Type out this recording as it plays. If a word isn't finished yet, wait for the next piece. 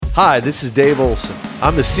Hi, this is Dave Olson.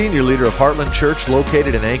 I'm the senior leader of Heartland Church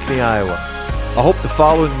located in Ankeny, Iowa. I hope the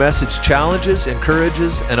following message challenges,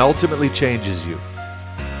 encourages, and ultimately changes you.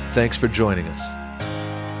 Thanks for joining us.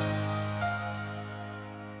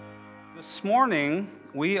 This morning,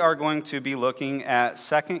 we are going to be looking at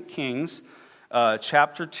 2 Kings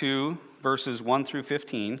chapter 2, verses 1 through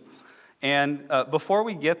 15. And before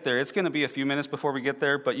we get there, it's going to be a few minutes before we get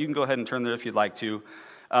there, but you can go ahead and turn there if you'd like to.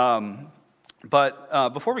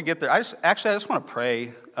 But before we get there, I just want to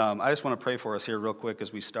pray. I just want to pray for us here real quick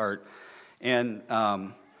as we start. And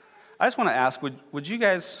I just want to ask, would you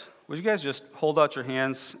guys just hold out your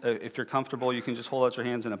hands? If you're comfortable, you can just hold out your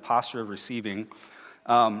hands in a posture of receiving.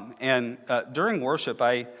 And during worship,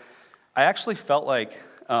 I actually felt like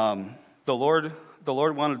the Lord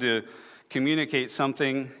wanted to communicate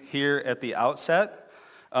something here at the outset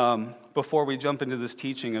before we jump into this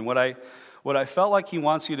teaching. And what I felt like he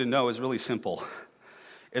wants you to know is really simple.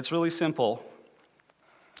 It's really simple,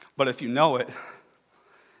 but if you know it,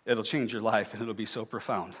 it'll change your life and it'll be so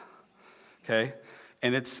profound. Okay?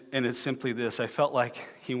 And it's simply this. I felt like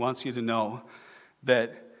he wants you to know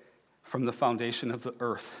that from the foundation of the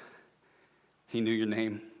earth, he knew your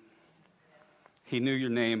name. He knew your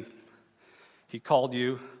name. He called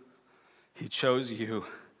you. He chose you.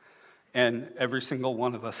 And every single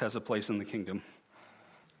one of us has a place in the kingdom.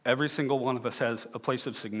 Every single one of us has a place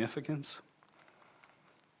of significance.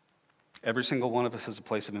 Every single one of us has a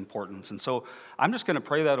place of importance. And so I'm just going to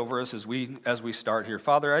pray that over us as we start here.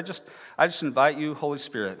 Father, I just invite you, Holy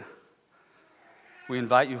Spirit. We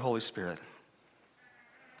invite you, Holy Spirit.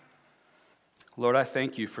 Lord, I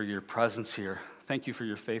thank you for your presence here. Thank you for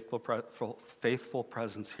your faithful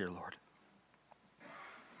presence here, Lord.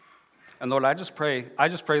 And Lord, I just pray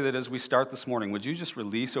that as we start this morning, would you just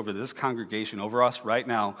release over this congregation, over us right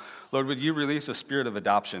now, Lord, would you release a spirit of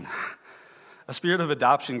adoption? A spirit of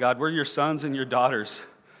adoption, God. We're your sons and your daughters,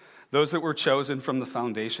 those that were chosen from the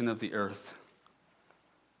foundation of the earth.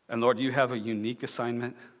 And Lord, you have a unique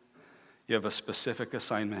assignment. You have a specific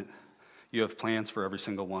assignment. You have plans for every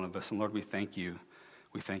single one of us. And Lord, we thank you.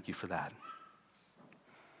 We thank you for that.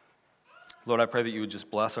 Lord, I pray that you would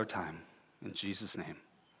just bless our time. In Jesus' name.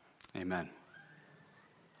 Amen.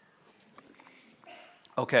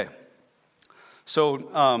 Okay, so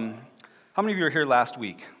how many of you were here last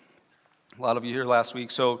week? A lot of you here last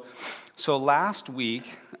week. So last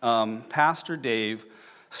week, Pastor Dave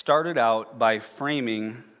started out by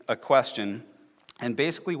framing a question, and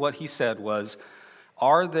basically what he said was,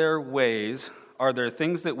 are there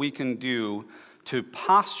things that we can do to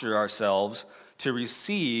posture ourselves to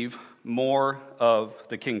receive more of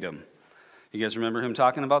the kingdom? You guys remember him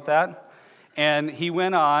talking about that? And he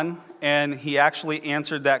went on and he actually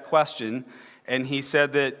answered that question. And he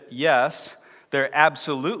said that, yes, there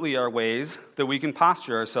absolutely are ways that we can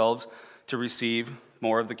posture ourselves to receive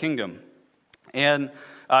more of the kingdom. And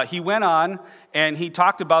he went on and he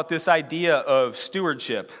talked about this idea of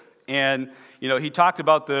stewardship. And, he talked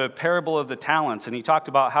about the parable of the talents. And he talked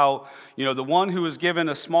about how, the one who was given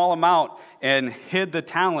a small amount and hid the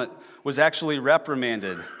talent was actually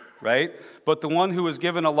reprimanded, right? But the one who was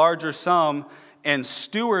given a larger sum and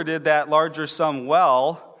stewarded that larger sum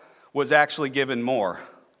well was actually given more,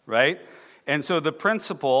 right? And so the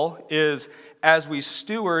principle is as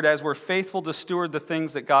we're faithful to steward the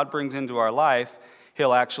things that God brings into our life,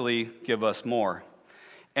 he'll actually give us more.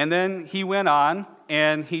 And then he went on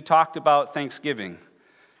and he talked about Thanksgiving.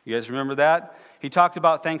 You guys remember that? He talked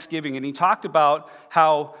about Thanksgiving, and he talked about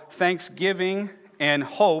how Thanksgiving and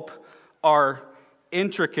hope are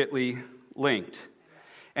intricately linked.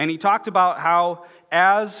 And he talked about how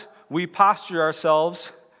as we posture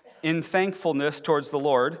ourselves in thankfulness towards the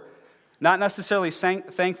Lord, not necessarily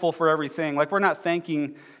thankful for everything, like we're not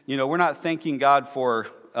thanking God for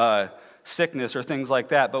sickness or things like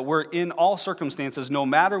that, but we're in all circumstances, no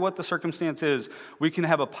matter what the circumstance is, we can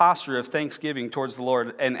have a posture of thanksgiving towards the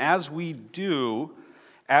Lord. And as we do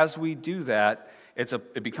that,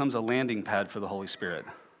 it becomes a landing pad for the Holy Spirit,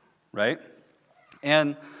 right?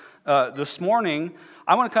 And this morning,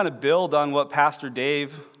 I want to kind of build on what Pastor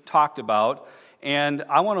Dave talked about, and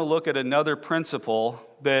I want to look at another principle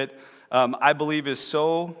that I believe is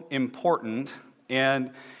so important,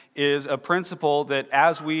 and is a principle that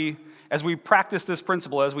as we practice this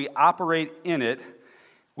principle, as we operate in it,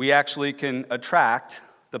 we actually can attract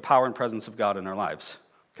the power and presence of God in our lives,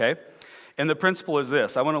 okay? And the principle is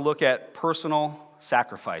this. I want to look at personal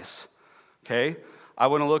sacrifice, okay? I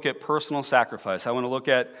want to look at personal sacrifice. I want to look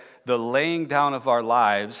at the laying down of our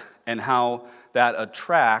lives and how that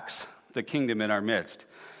attracts the kingdom in our midst.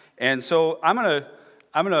 And so I'm going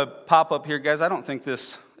to pop up here, guys. I don't think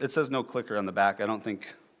it says no clicker on the back. I don't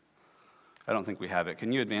think I don't think we have it.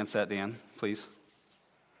 Can you advance that, Dan, please?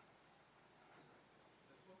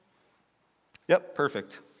 Yep,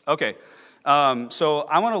 perfect. Okay, so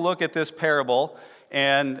I want to look at this parable,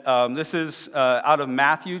 and this is out of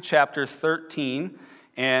Matthew chapter 13,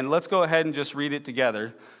 and let's go ahead and just read it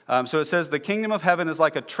together. So it says, "The kingdom of heaven is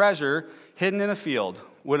like a treasure hidden in a field.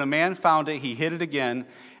 When a man found it, he hid it again,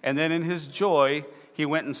 and then in his joy, he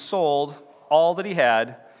went and sold all that he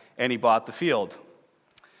had, and he bought the field."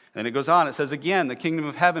 And it goes on, it says again, "The kingdom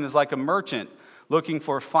of heaven is like a merchant looking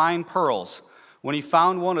for fine pearls. When he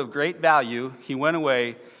found one of great value, he went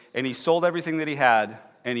away and he sold everything that he had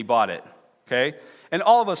and he bought it." Okay? And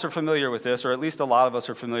all of us are familiar with this, or at least a lot of us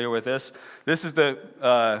are familiar with this. This is the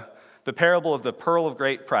parable of the pearl of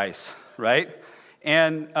great price, right?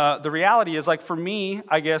 And the reality is, like for me,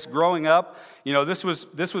 I guess growing up, this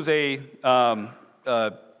was a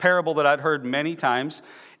parable that I'd heard many times.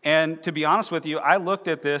 And to be honest with you, I looked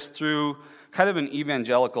at this through kind of an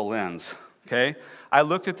evangelical lens, okay? I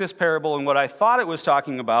looked at this parable, and what I thought it was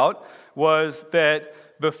talking about was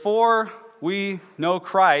that before we know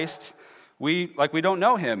Christ, we don't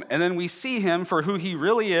know him. And then we see him for who he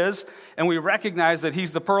really is, and we recognize that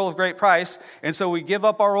he's the pearl of great price, and so we give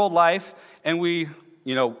up our old life, and we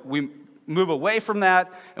move away from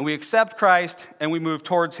that, and we accept Christ, and we move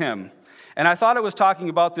towards him. And I thought it was talking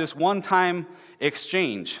about this one-time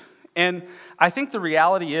exchange. And I think the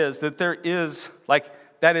reality is that there is,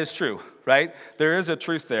 that is true, right? There is a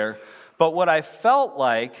truth there. But what I felt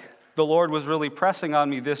like the Lord was really pressing on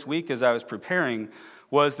me this week as I was preparing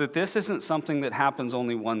was that this isn't something that happens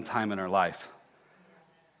only one time in our life.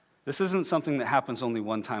 This isn't something that happens only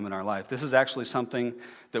one time in our life. This is actually something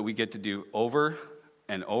that we get to do over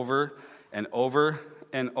and over and over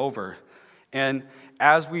and over. And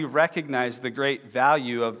as we recognize the great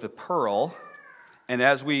value of the pearl, and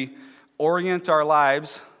as we orient our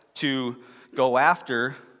lives to go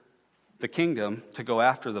after the kingdom, to go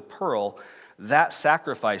after the pearl, that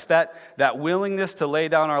sacrifice, that willingness to lay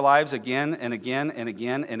down our lives again and again and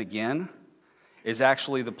again and again is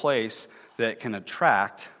actually the place that can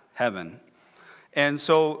attract heaven. And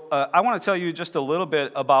so I want to tell you just a little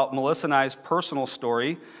bit about Melissa and I's personal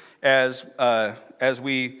story as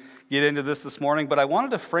we get into this morning, but I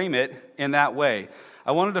wanted to frame it in that way.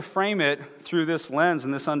 I wanted to frame it through this lens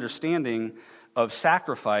and this understanding of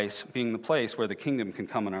sacrifice being the place where the kingdom can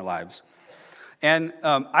come in our lives. And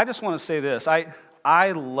I just want to say this.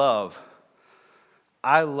 I love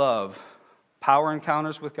power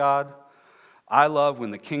encounters with God. I love when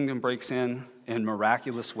the kingdom breaks in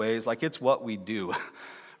miraculous ways. Like, it's what we do,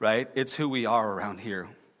 right? It's who we are around here.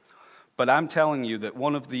 But I'm telling you that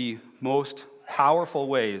one of the most powerful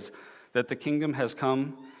ways that the kingdom has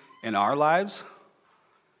come in our lives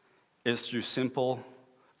is through simple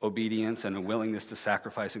obedience and a willingness to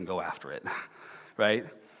sacrifice and go after it, right?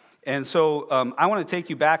 And so I want to take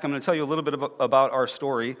you back. I'm going to tell you a little bit about our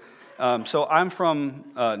story. So I'm from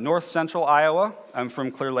north central Iowa. I'm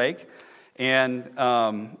from Clear Lake. And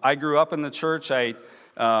I grew up in the church.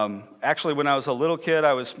 Actually, when I was a little kid,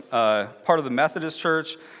 I was part of the Methodist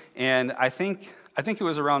church. And I think it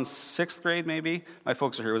was around 6th grade, maybe. My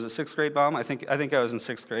folks are here. Was it 6th grade, Mom? I think I was in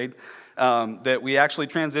 6th grade. That we actually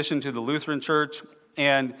transitioned to the Lutheran church.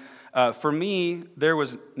 And for me, there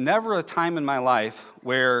was never a time in my life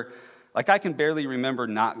where, I can barely remember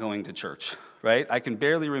not going to church, right? I can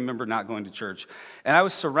barely remember not going to church. And I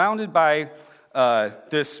was surrounded by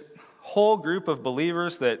this whole group of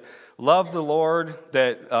believers that loved the Lord,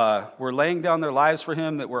 that were laying down their lives for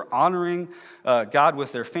him, that were honoring God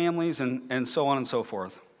with their families, and so on and so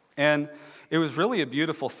forth. And it was really a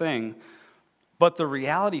beautiful thing. But the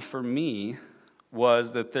reality for me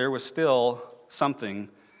was that there was still something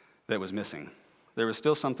that was missing. There was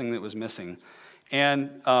still something that was missing.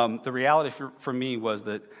 And the reality for me was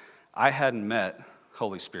that I hadn't met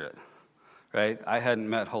Holy Spirit, right? I hadn't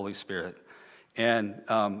met Holy Spirit. And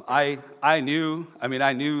I knew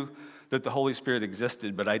that the Holy Spirit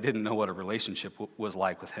existed, but I didn't know what a relationship was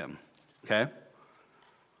like with him, okay?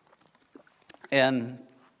 And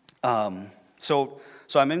so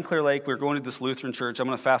I'm in Clear Lake. We're going to this Lutheran church. I'm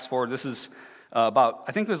going to fast forward. This is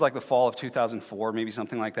I think it was like the fall of 2004, maybe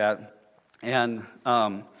something like that. And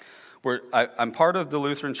I'm part of the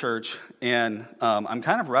Lutheran church, and I'm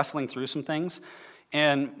kind of wrestling through some things.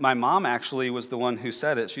 And my mom actually was the one who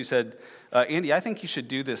said it. She said, Andy, I think you should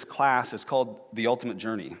do this class. It's called The Ultimate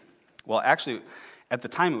Journey. Well, actually, at the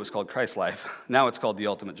time it was called Christ's Life. Now it's called The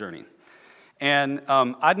Ultimate Journey. And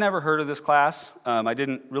I'd never heard of this class. I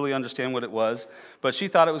didn't really understand what it was, but she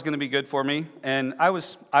thought it was going to be good for me. And I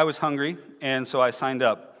was hungry, and so I signed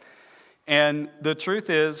up. And the truth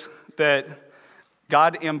is that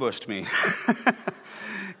God ambushed me.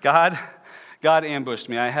 God ambushed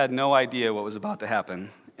me. I had no idea what was about to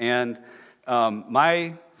happen. And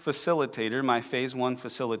my facilitator, my phase 1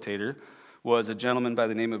 facilitator, was a gentleman by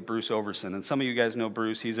the name of Bruce Overson. And some of you guys know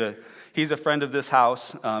Bruce. He's a friend of this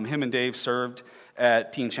house. Him and Dave served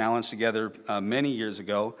at Teen Challenge together many years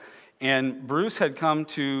ago. And Bruce had come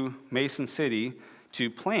to Mason City to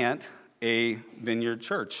plant a vineyard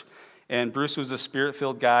church. And Bruce was a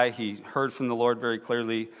spirit-filled guy. He heard from the Lord very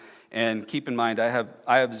clearly. And keep in mind, I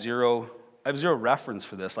have zero reference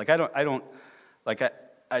for this. I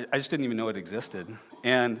just didn't even know it existed.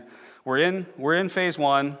 And we're in phase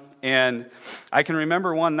 1, and I can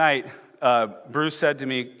remember one night, Bruce said to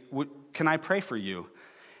me, "Can I pray for you?"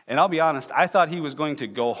 And I'll be honest, I thought he was going to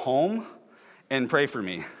go home and pray for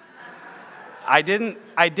me. I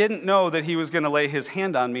didn't know that he was going to lay his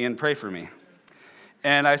hand on me and pray for me.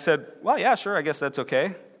 And I said, "Well, yeah, sure, I guess that's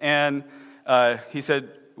okay." And he said,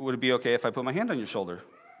 "Would it be okay if I put my hand on your shoulder?"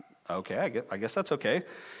 Okay, I guess that's okay.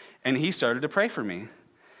 And he started to pray for me.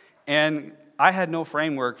 And I had no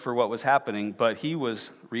framework for what was happening, but he was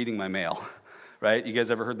reading my mail, right? You guys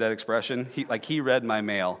ever heard that expression? He read my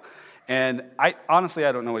mail. And I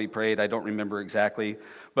don't know what he prayed. I don't remember exactly.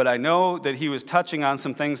 But I know that he was touching on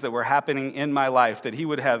some things that were happening in my life that he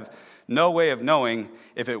would have no way of knowing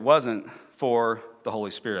if it wasn't for the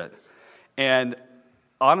Holy Spirit. And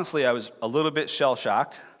honestly, I was a little bit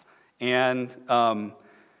shell-shocked and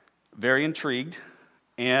very intrigued,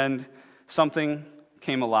 and something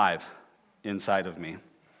came alive inside of me.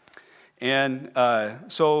 And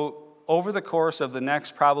so over the course of the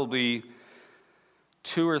next probably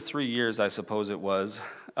 2 or 3 years, I suppose it was,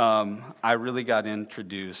 I really got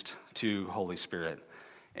introduced to Holy Spirit.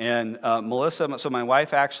 And Melissa, so my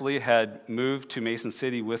wife actually had moved to Mason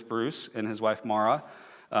City with Bruce and his wife Mara.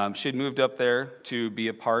 She'd moved up there to be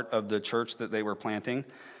a part of the church that they were planting.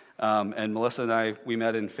 And Melissa and I, we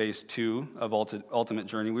met in phase 2 of Ultimate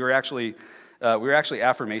Journey. We were actually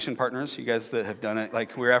affirmation partners. You guys that have done it,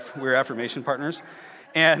 we're affirmation partners.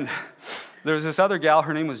 And there was this other gal,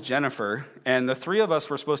 her name was Jennifer, and the 3 of us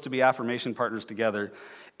were supposed to be affirmation partners together.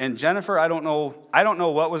 And Jennifer, I don't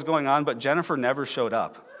know what was going on, but Jennifer never showed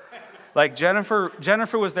up. Jennifer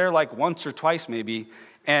was there once or twice maybe,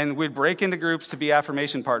 and we'd break into groups to be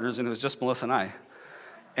affirmation partners, and it was just Melissa and I.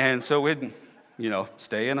 And so we'd,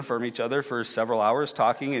 stay and affirm each other for several hours,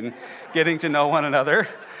 talking and getting to know one another.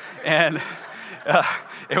 And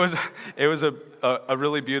it was a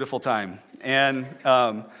really beautiful time. And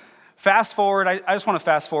fast forward, I just want to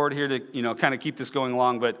fast forward here to kind of keep this going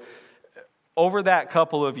along. But over that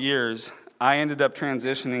couple of years, I ended up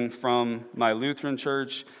transitioning from my Lutheran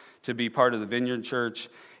church to be part of the Vineyard Church.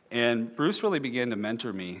 And Bruce really began to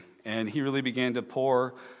mentor me, and he really began to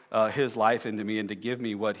pour his life into me and to give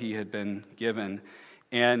me what he had been given.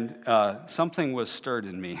 And something was stirred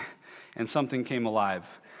in me, and something came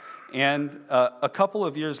alive. And a couple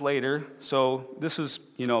of years later, so this was,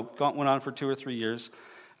 went on for 2 or 3 years,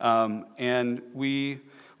 and we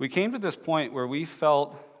came to this point where we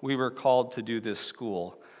felt we were called to do this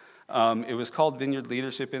school. It was called Vineyard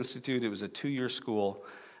Leadership Institute. It was a 2-year school,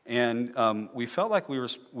 and we felt like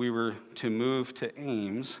we were to move to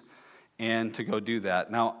Ames and to go do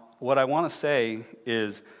that. Now, what I want to say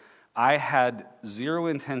is I had zero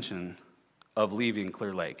intention of leaving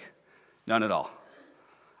Clear Lake, none at all.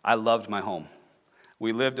 I loved my home.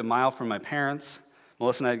 We lived a mile from my parents.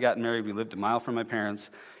 Melissa and I had gotten married. We lived a mile from my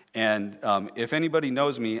parents. And if anybody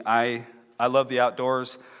knows me, I love the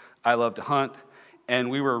outdoors. I love to hunt.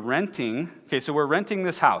 And we were renting. Okay, so we're renting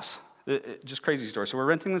this house. Just crazy story. So we're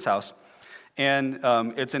renting this house. And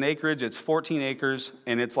it's an acreage. It's 14 acres.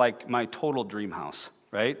 And it's like my total dream house,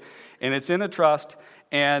 right? And it's in a trust.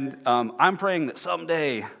 And I'm praying that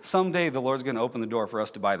someday the Lord's going to open the door for us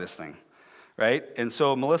to buy this thing. Right? And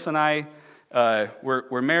so Melissa and I,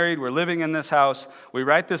 we're married, we're living in this house. We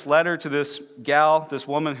write this letter to this gal, this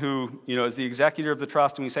woman who, is the executor of the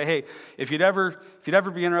trust, and we say, hey, if you'd ever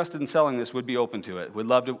be interested in selling this, we'd be open to it. We'd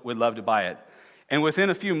love to buy it. And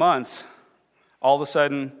within a few months, all of a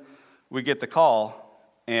sudden, we get the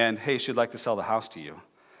call, and hey, she'd like to sell the house to you.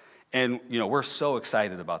 And, we're so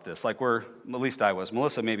excited about this. At least I was.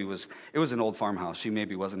 Melissa maybe was. It was an old farmhouse. She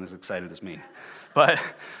maybe wasn't as excited as me. But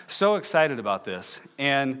so excited about this.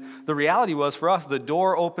 And the reality was for us, the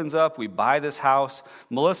door opens up. We buy this house.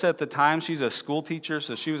 Melissa at the time, she's a school teacher.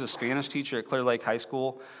 So she was a Spanish teacher at Clear Lake High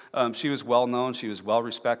School. She was well known. She was well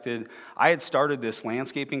respected. I had started this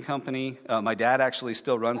landscaping company. My dad actually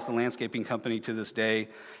still runs the landscaping company to this day.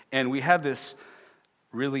 And we had this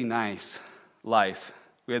really nice life.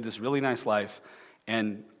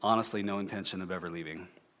 And honestly, no intention of ever leaving.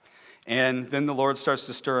 And then the Lord starts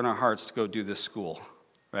to stir in our hearts to go do this school,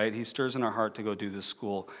 right? He stirs in our heart to go do this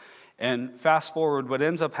school. And fast forward, what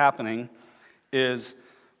ends up happening is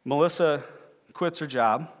Melissa quits her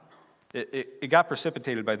job. It got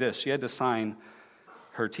precipitated by this. She had to sign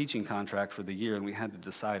her teaching contract for the year, and we had to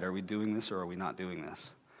decide, are we doing this or are we not doing this?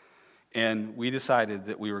 And we decided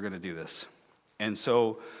that we were going to do this. And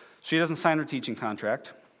so she doesn't sign her teaching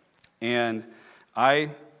contract, and I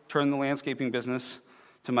turned the landscaping business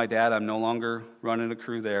to my dad. I'm no longer running a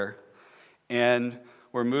crew there. And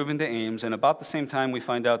we're moving to Ames, and about the same time we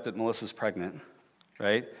find out that Melissa's pregnant,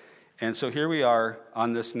 right? And so here we are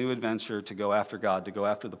on this new adventure to go after God, to go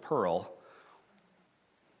after the pearl.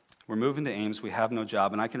 We're moving to Ames. We have no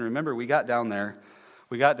job. And I can remember we got down there,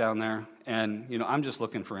 and, I'm just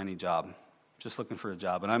looking for any job, just looking for a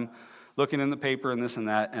job. And I'm looking in the paper and this and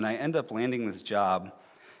that, and I end up landing this job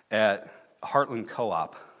at Heartland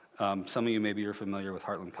Co-op. Some of you maybe are familiar with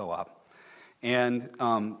Heartland Co-op. And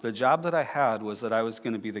the job that I had was that I was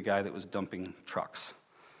going to be the guy that was dumping trucks,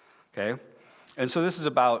 okay? And so this is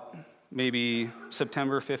about maybe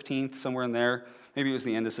September 15th, somewhere in there. Maybe it was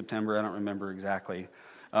the end of September, I don't remember exactly.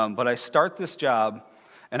 But I start this job,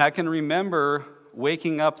 and I can remember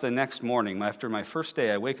waking up the next morning. After my first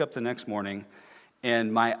day, I wake up the next morning,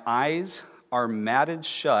 and my eyes are matted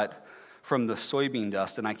shut from the soybean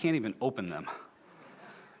dust, and I can't even open them.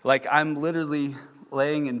 Like, I'm literally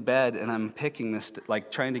laying in bed, and I'm picking this,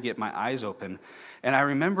 like, trying to get my eyes open. And I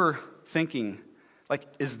remember thinking, like,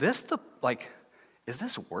 is this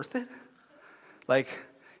worth it? Like,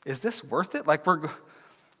 is this worth it? Like, we're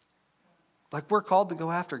called to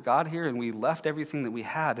go after God here, and we left everything that we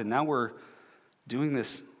had, and now we're doing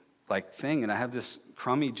this, like, thing, and I have this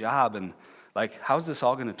crummy job, and, like, how's this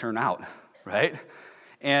all going to turn out, right?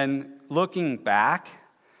 And looking back,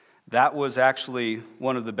 that was actually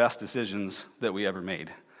one of the best decisions that we ever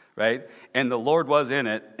made, right? And the Lord was in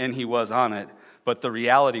it, and he was on it, but the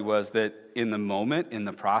reality was that in the moment, in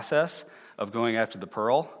the process of going after the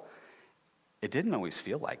pearl, it didn't always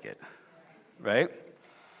feel like it, right?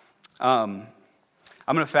 I'm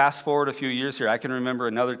going to fast forward a few years here. I can remember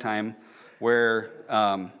another time where,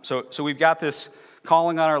 so we've got this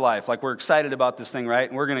calling on our life, like we're excited about this thing, right?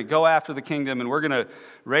 And we're going to go after the kingdom, and we're going to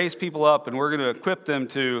raise people up, and we're going to equip them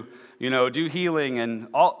to, do healing and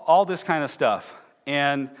all this kind of stuff.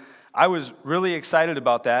 And I was really excited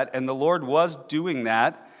about that, and the Lord was doing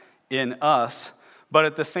that in us. But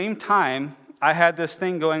at the same time, I had this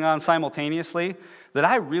thing going on simultaneously that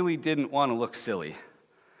I really didn't want to look silly.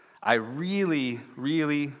 I really,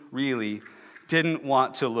 really, really didn't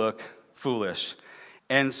want to look foolish.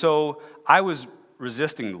 And so I was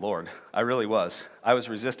resisting the Lord. I really was. I was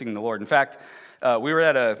resisting the Lord. In fact, we were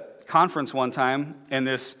at a conference one time, and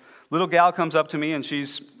this little gal comes up to me, and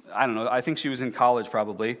I think she was in college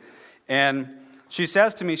probably, and she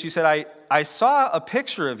says to me, she said, I saw a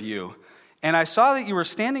picture of you, and I saw that you were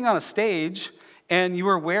standing on a stage, and you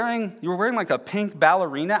were wearing like a pink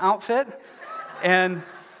ballerina outfit, and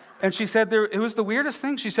she said it was the weirdest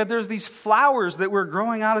thing. She said there's these flowers that were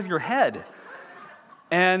growing out of your head.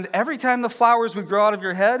 And every time the flowers would grow out of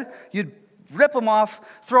your head, you'd rip them off,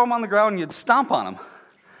 throw them on the ground, and you'd stomp on them.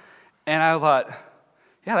 And I thought,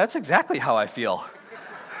 yeah, that's exactly how I feel.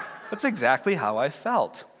 That's exactly how I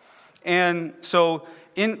felt. And so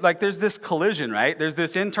there's this collision, right? There's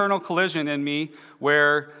this internal collision in me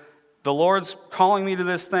where the Lord's calling me to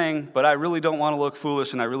this thing, but I really don't want to look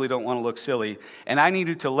foolish, and I really don't want to look silly. And I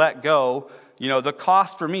needed to let go. The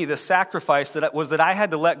cost for me, the sacrifice was that I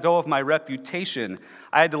had to let go of my reputation.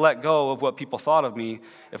 I had to let go of what people thought of me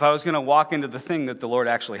if I was going to walk into the thing that the Lord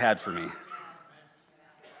actually had for me.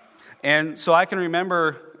 And so I can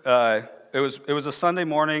remember it was a Sunday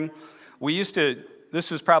morning.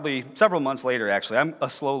 This was probably several months later, actually. I'm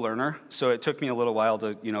a slow learner, so it took me a little while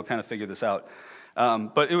to, kind of figure this out.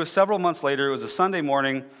 But it was several months later. It was a Sunday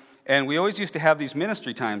morning, and we always used to have these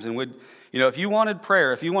ministry times, and if you wanted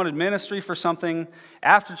prayer, if you wanted ministry for something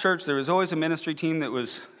after church, there was always a ministry team that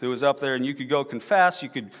was up there, and you could go confess, you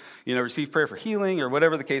could, receive prayer for healing or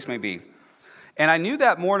whatever the case may be. And I knew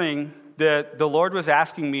that morning that the Lord was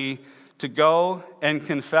asking me to go and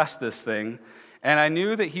confess this thing, and I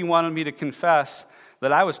knew that he wanted me to confess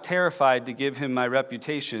that I was terrified to give him my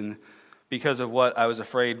reputation because of what I was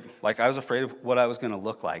afraid, I was afraid of what I was going to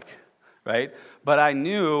look like, right? But I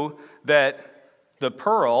knew that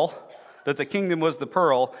that the kingdom was the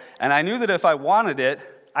pearl, and I knew that if I wanted it,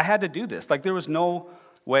 I had to do this. There was no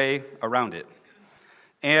way around it.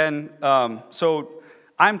 And so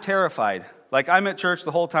I'm terrified. I'm at church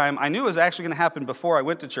the whole time. I knew it was actually going to happen before I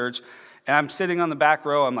went to church, and I'm sitting on the back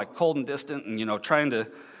row. I'm cold and distant and, trying to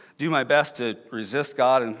do my best to resist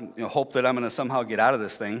God and hope that I'm going to somehow get out of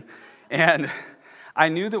this thing. And I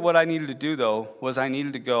knew that what I needed to do, though, was I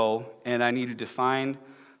needed to go and I needed to find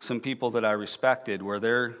some people that I respected where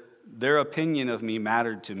their opinion of me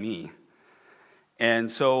mattered to me.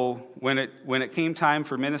 And so when it came time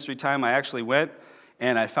for ministry time, I actually went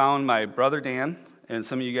and I found my brother Dan. And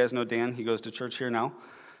some of you guys know Dan. He goes to church here now.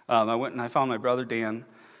 I went and I found my brother Dan.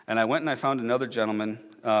 And I went and I found another gentleman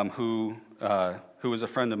who was a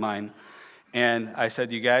friend of mine. And I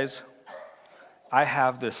said, you guys, I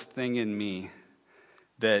have this thing in me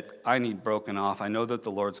that I need broken off. I know that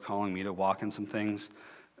the Lord's calling me to walk in some things,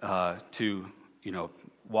 to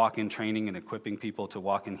walk in training and equipping people, to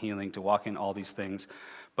walk in healing, to walk in all these things.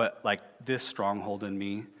 But like this stronghold in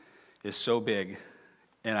me is so big,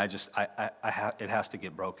 and it has to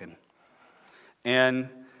get broken. And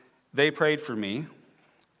they prayed for me,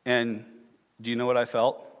 and do you know what I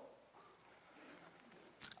felt?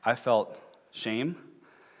 I felt shame.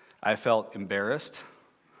 I felt embarrassed.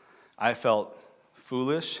 I felt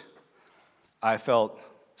foolish. I felt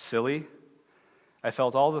silly. I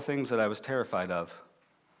felt all the things that I was terrified of.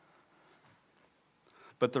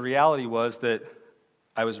 But the reality was that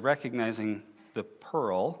I was recognizing the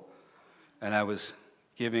pearl, and I was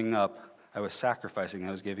giving up. I was sacrificing.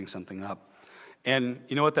 I was giving something up. And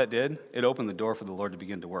you know what that did? It opened the door for the Lord to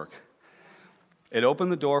begin to work. It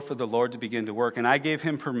opened the door for the Lord to begin to work, and I gave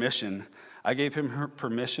him permission. I gave him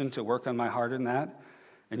permission to work on my heart in that.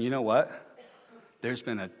 And you know what? There's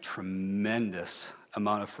been a tremendous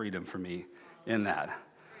amount of freedom for me in that.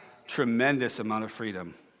 Tremendous amount of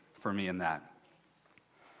freedom for me in that.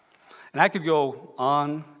 And I could go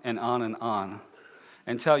on and on and on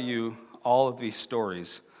and tell you all of these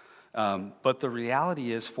stories. But the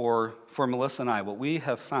reality is for Melissa and I, what we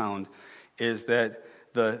have found is that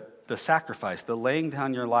the sacrifice, the laying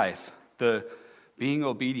down your life, the being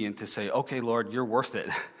obedient to say, okay, Lord, you're worth it.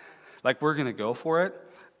 Like we're going to go for it,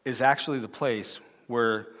 is actually the place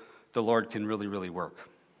where the Lord can really, really work.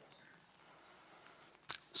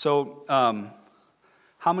 So,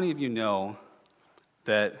 how many of you know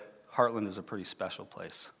that Heartland is a pretty special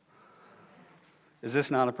place? Is this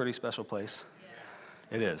not a pretty special place?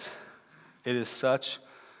 Yeah. It is. It is such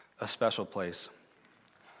a special place.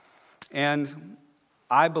 And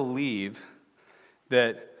I believe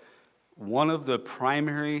that one of the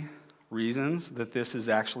primary reasons that this is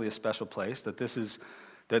actually a special place, that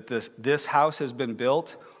this house has been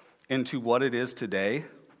built into what it is today,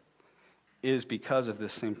 is because of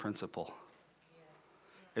this same principle.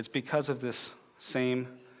 It's because of this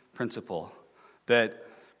same principle that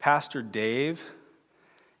Pastor Dave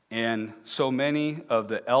and so many of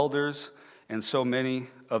the elders and so many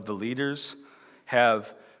of the leaders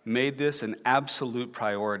have made this an absolute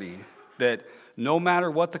priority, that no matter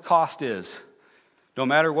what the cost is,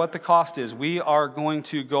 we are going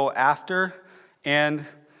to go after and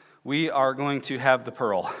we are going to have the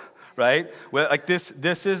pearl, right? Well, like this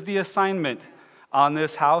is the assignment on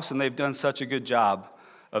this house, and they've done such a good job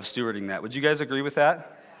of stewarding that. Would you guys agree with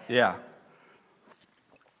that? Yeah.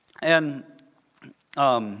 And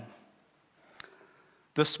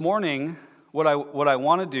this morning, what I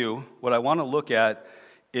want to do, what I want to look at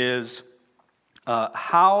is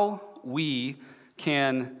how we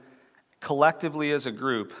can collectively as a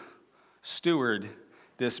group steward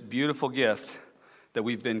this beautiful gift that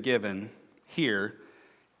we've been given here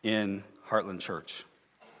in Heartland Church.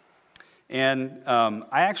 And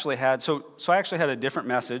I actually had a different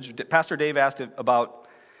message. Pastor Dave asked about,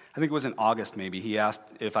 I think it was in August maybe, he asked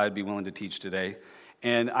if I'd be willing to teach today.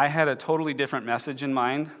 And I had a totally different message in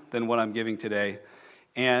mind than what I'm giving today.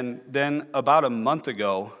 And then about a month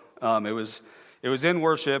ago, it was in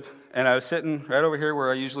worship, and I was sitting right over here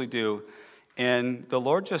where I usually do, and the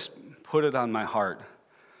Lord just put it on my heart.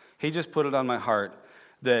 He just put it on my heart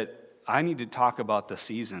that I need to talk about the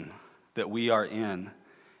season that we are in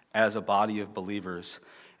as a body of believers,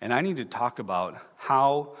 and I need to talk about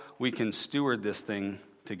how we can steward this thing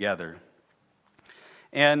together.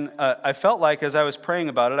 And I felt like, as I was praying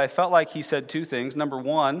about it, I felt like he said two things. Number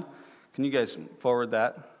one, can you guys forward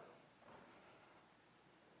that?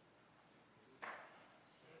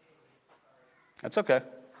 That's okay.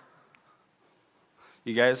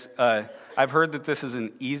 You guys, I've heard that this is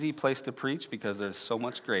an easy place to preach because there's so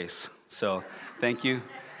much grace. So thank you.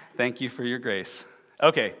 Thank you for your grace.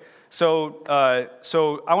 Okay, so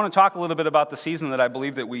I want to talk a little bit about the season that I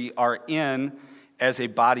believe that we are in as a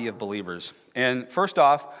body of believers. And first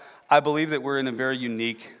off, I believe that we're in a very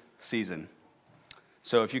unique season.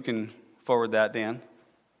 So if you can forward that, Dan.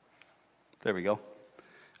 There we go.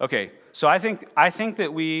 Okay, so I think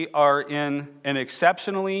that we are in an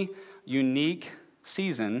exceptionally unique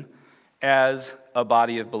season as a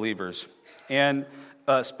body of believers. And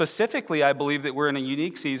specifically, I believe that we're in a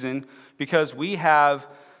unique season because we have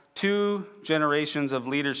two generations of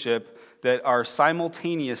leadership that are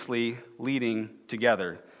simultaneously leading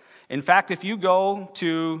together. In fact, if you go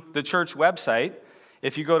to the church website,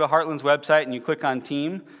 if you go to Heartland's website and you click on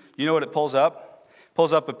team, you know what it pulls up? It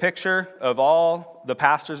pulls up a picture of all the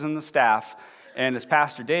pastors and the staff, and it's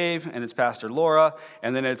Pastor Dave, and it's Pastor Laura,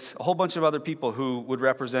 and then it's a whole bunch of other people who would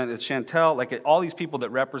represent, it's Chantel, like all these people that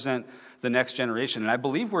represent the next generation. And I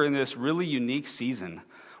believe we're in this really unique season.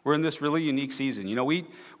 We're in this really unique season. You know, we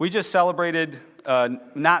just celebrated,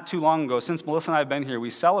 not too long ago, since Melissa and I have been here, we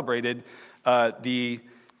celebrated the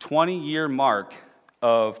 20-year mark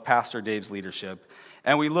of Pastor Dave's leadership.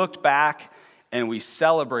 And we looked back and we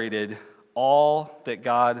celebrated all that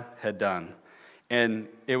God had done. And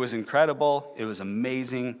it was incredible. It was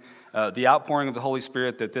amazing. The outpouring of the Holy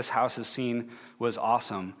Spirit that this house has seen was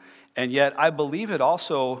awesome. And yet I believe it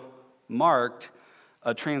also marked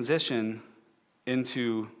a transition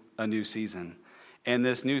into a new season, and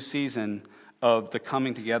this new season of the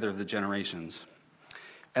coming together of the generations.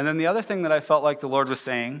 And then the other thing that I felt like the Lord was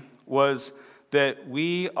saying was that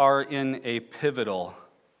we are in a pivotal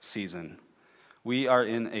season. We are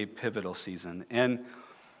in a pivotal season. And,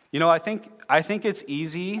 you know, I think it's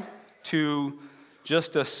easy to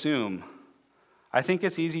just assume. I think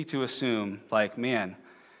it's easy to assume, like, man,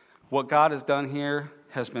 what God has done here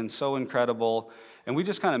has been so incredible. And we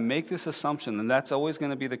just kind of make this assumption, and that's always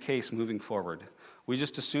going to be the case moving forward. We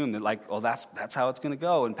just assume that, like, oh, that's how it's going to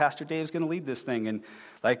go, and Pastor Dave's going to lead this thing, and,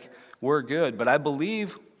 like, we're good. But I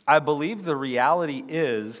believe the reality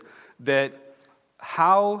is that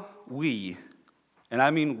how we, and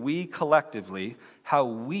I mean we collectively, how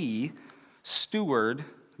we steward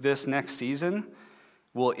this next season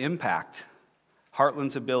will impact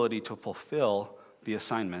Heartland's ability to fulfill the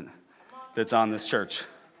assignment that's on this church.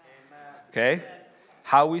 Okay?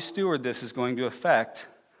 How we steward this is going to affect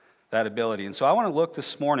that ability. And so I want to look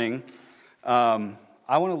this morning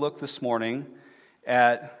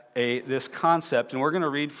at this concept, and we're going to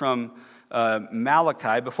read from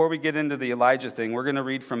Malachi. Before we get into the Elijah thing, we're going to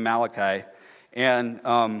read from Malachi. And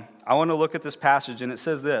I want to look at this passage, and it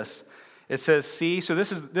says this. It says, see, so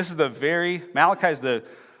this is Malachi is the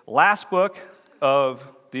last book of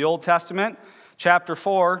the Old Testament. Chapter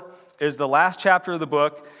 4 is the last chapter of the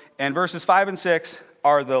book, and verses 5 and 6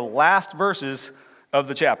 are the last verses of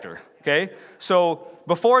the chapter, okay? So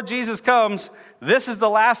before Jesus comes, this is the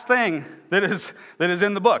last thing that is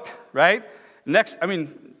in the book, right? Next,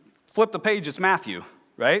 flip the page, it's Matthew,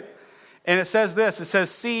 right? And it says this, it says,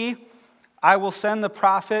 see, I will send the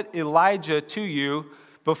prophet Elijah to you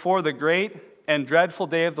before the great and dreadful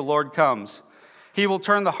day of the Lord comes. He will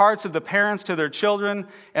turn the hearts of the parents to their children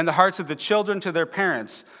and the hearts of the children to their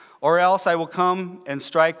parents, or else I will come and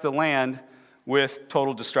strike the land with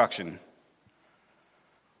total destruction.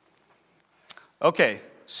 Okay,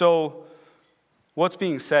 so what's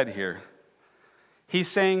being said here? He's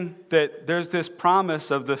saying that there's this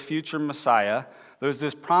promise of the future Messiah. There's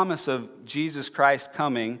this promise of Jesus Christ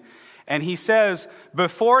coming. And he says,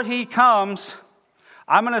 before he comes,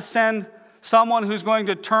 I'm going to send someone who's going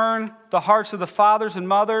to turn the hearts of the fathers and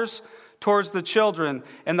mothers towards the children,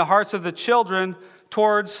 and the hearts of the children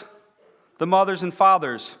towards the mothers and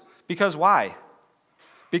fathers. Because why?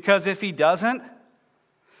 Because if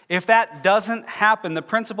that doesn't happen, the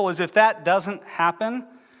principle is if that doesn't happen,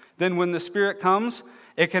 then when the Spirit comes,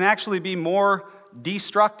 it can actually be more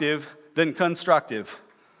destructive than constructive,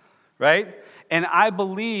 right? And I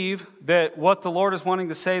believe that what the Lord is wanting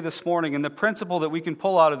to say this morning, and the principle that we can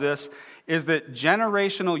pull out of this, is that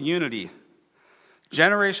generational unity,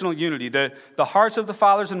 the hearts of the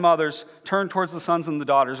fathers and mothers turn towards the sons and the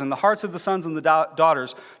daughters, and the hearts of the sons and the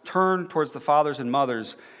daughters turn towards the fathers and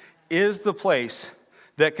mothers, is the place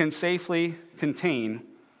that can safely contain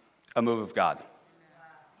a move of God.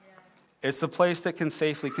 It's the place that can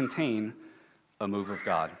safely contain a move of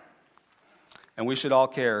God. And we should all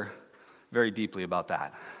care very deeply about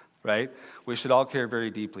that, right? We should all care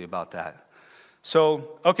very deeply about that.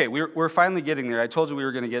 So, okay, we're finally getting there. I told you we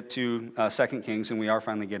were going to get to 2 Kings, and we are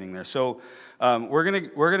finally getting there. So we're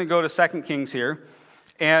gonna go to 2 Kings here.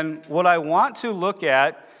 And what I want to look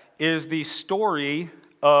at is the story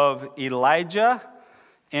of Elijah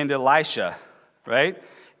and Elisha, right?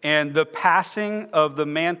 And the passing of the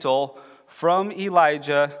mantle from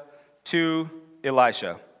Elijah to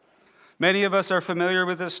Elisha. Many of us are familiar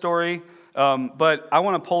with this story, but I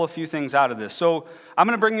want to pull a few things out of this. So I'm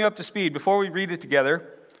going to bring you up to speed. Before we read it together,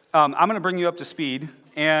 I'm going to bring you up to speed.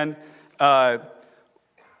 And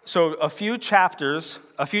So a few chapters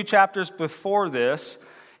before this,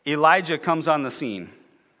 Elijah comes on the scene,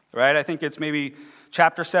 right? I think it's maybe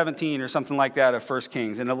chapter 17 or something like that of 1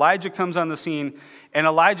 Kings. And Elijah comes on the scene, and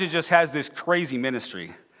Elijah just has this crazy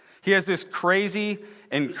ministry. He has this crazy,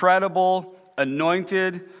 incredible,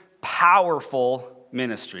 anointed, powerful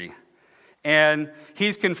ministry. And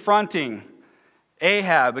he's confronting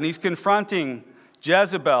Ahab, and he's confronting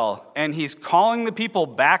Jezebel, and he's calling the people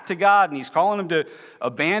back to God, and he's calling them to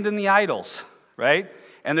abandon the idols, right?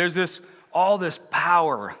 And there's all this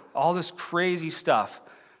power, all this crazy stuff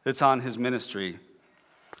that's on his ministry.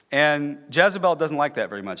 And Jezebel doesn't like that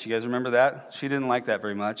very much. You guys remember that? She didn't like that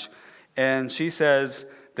very much. And she says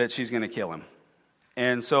that she's going to kill him.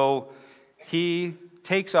 And so he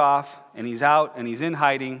takes off, and he's out, and he's in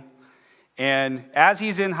hiding. And as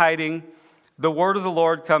he's in hiding, the word of the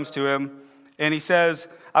Lord comes to him, and he says,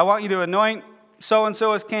 I want you to anoint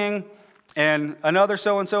so-and-so as king, and another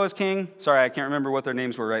so-and-so as king. Sorry, I can't remember what their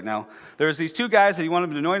names were right now. There's these two guys that he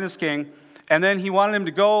wanted to anoint as king, and then he wanted him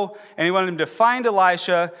to go, and he wanted him to find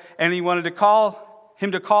Elisha, and he wanted to call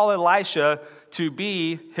Elisha to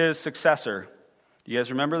be his successor. You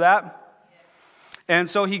guys remember that? And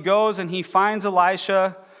so he goes and he finds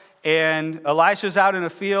Elisha, and Elisha's out in a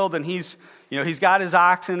field, and he's got his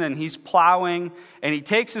oxen, and he's plowing, and he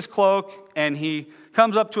takes his cloak, and he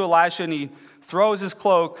comes up to Elisha, and he throws his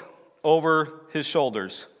cloak over his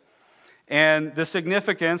shoulders. And the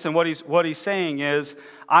significance and what he's saying is,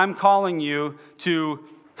 I'm calling you to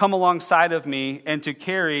come alongside of me and to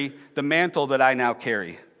carry the mantle that I now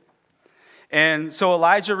carry. And so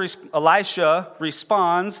Elisha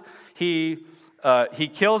responds. He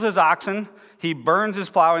kills his oxen. He burns his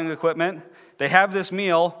plowing equipment. They have this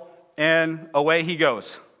meal, and away he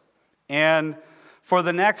goes. And for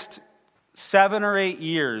the next 7 or 8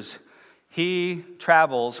 years, he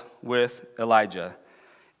travels with Elijah.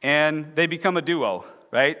 And they become a duo,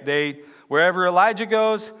 right? Wherever Elijah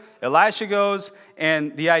goes, Elisha goes,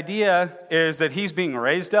 and the idea is that he's being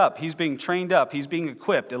raised up, he's being trained up, he's being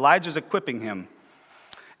equipped. Elijah's equipping him.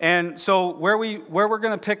 And so where we're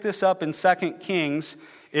going to pick this up in 2 Kings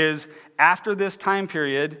is after this time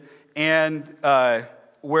period, and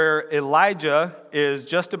where Elijah is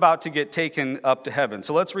just about to get taken up to heaven.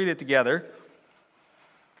 So let's read it together.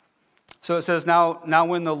 So it says, Now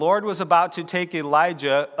when the Lord was about to take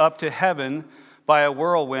Elijah up to heaven by a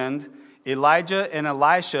whirlwind, Elijah and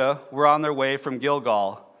Elisha were on their way from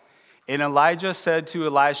Gilgal. And Elijah said to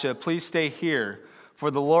Elisha, Please stay here,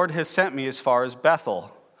 for the Lord has sent me as far as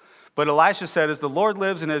Bethel. But Elisha said, As the Lord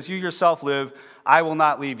lives and as you yourself live, I will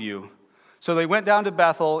not leave you. So they went down to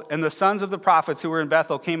Bethel, and the sons of the prophets who were in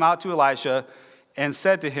Bethel came out to Elisha and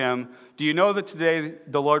said to him, Do you know that today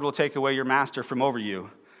the Lord will take away your master from over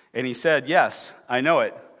you? And he said, Yes, I know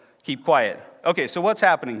it. Keep quiet. Okay, so what's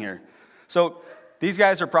happening here? So these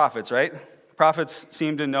guys are prophets, right? Prophets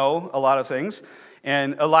seem to know a lot of things.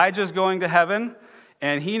 And Elijah's going to heaven,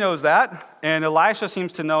 and he knows that. And Elisha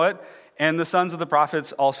seems to know it. And the sons of the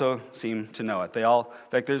prophets also seem to know it.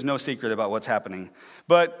 There's no secret about what's happening.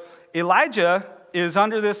 But Elijah is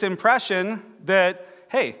under this impression that,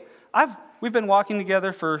 hey, we've been walking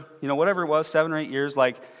together for, whatever it was, 7 or 8 years.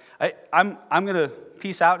 I'm going to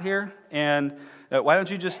peace out here, and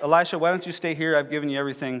Elisha, why don't you stay here? I've given you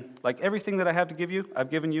everything that I have to give you,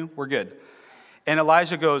 I've given you, we're good. And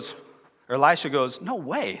Elisha goes, no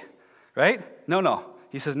way, right? No.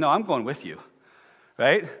 He says, no, I'm going with you,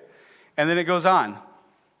 right? And then it goes on.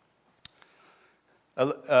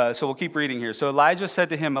 So we'll keep reading here. So Elijah said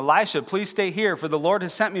to him, Elisha, please stay here, for the Lord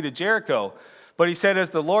has sent me to Jericho. But he said, as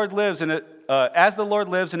the Lord lives and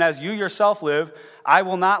as you yourself live, I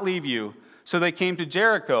will not leave you. So they came to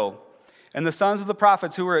Jericho. And the sons of the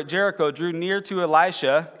prophets who were at Jericho drew near to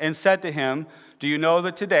Elisha and said to him, do you know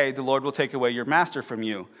that today the Lord will take away your master from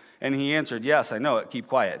you? And he answered, yes, I know it. Keep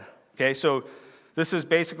quiet. Okay, so this is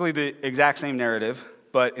basically the exact same narrative,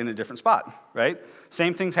 but in a different spot, right?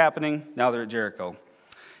 Same thing's happening. Now they're at Jericho.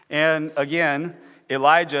 And again,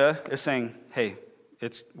 Elijah is saying, hey,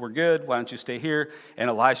 we're good. Why don't you stay here? And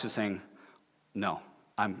Elisha's saying, no,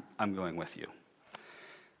 I'm going with you.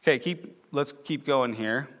 Okay, let's keep going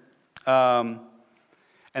here. And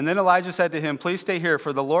then Elijah said to him, please stay here,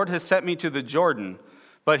 for the Lord has sent me to the Jordan.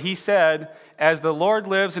 But he said, as the Lord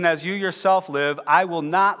lives and as you yourself live, I will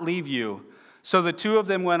not leave you. So the two of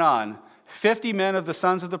them went on. 50 men of the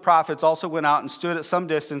sons of the prophets also went out and stood at some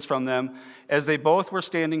distance from them, as they both were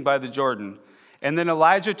standing by the Jordan. And then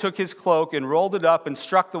Elijah took his cloak and rolled it up and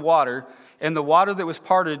struck the water, and the water was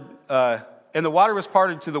parted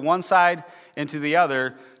to the one side and to the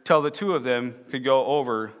other, till the two of them could go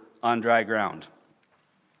over on dry ground.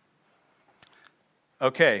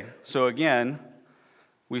 Okay, so again,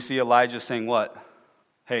 we see Elijah saying what?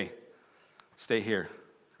 Hey, stay here,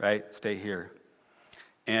 right? Stay here.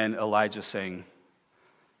 And Elijah saying,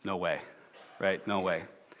 no way, right? No way.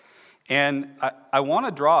 And I want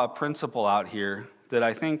to draw a principle out here that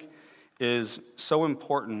I think is so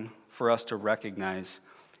important for us to recognize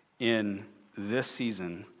in this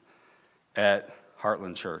season at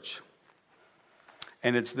Heartland Church.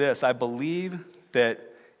 And it's this: I believe that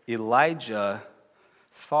Elijah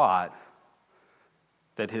thought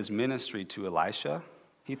that his ministry to Elisha,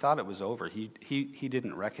 he thought it was over. He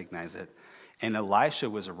didn't recognize it. And Elisha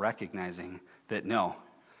was recognizing that no,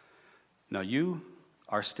 you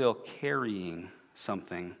are still carrying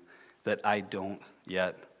something that I don't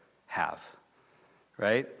yet have,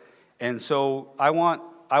 right? And so I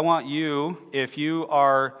want you, if you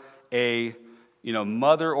are a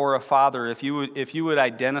mother or a father, if you would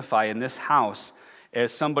identify in this house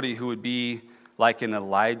as somebody who would be like an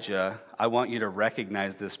Elijah, I want you to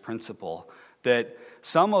recognize this principle that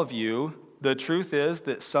some of you, the truth is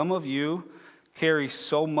that some of you carry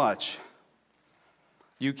so much.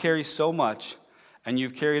 You carry so much, and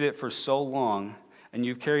you've carried it for so long, and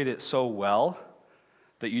you've carried it so well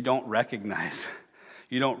that you don't recognize.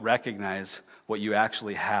 You don't recognize what you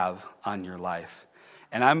actually have on your life.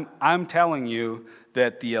 And I'm telling you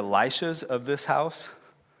that the Elishas of this house,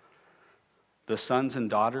 the sons and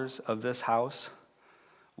daughters of this house,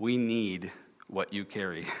 we need what you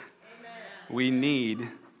carry. Amen. We need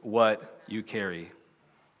what you carry.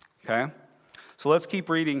 Okay? So let's keep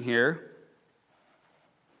reading here.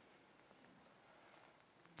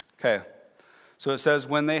 Okay. So it says,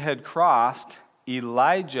 when they had crossed,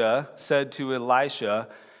 Elijah said to Elisha,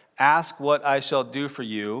 ask what I shall do for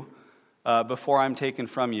you before I'm taken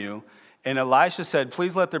from you. And Elisha said,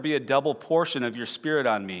 please let there be a double portion of your spirit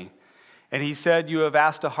on me. And he said, you have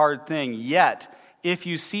asked a hard thing. Yet, if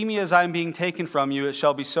you see me as I am being taken from you, it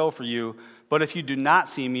shall be so for you. But if you do not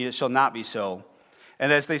see me, it shall not be so.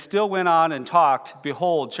 And as they still went on and talked,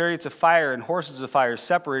 behold, chariots of fire and horses of fire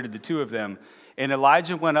separated the two of them. And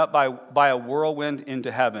Elijah went up by a whirlwind into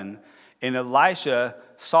heaven. And Elisha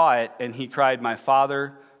saw it, and he cried, my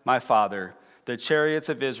father, the chariots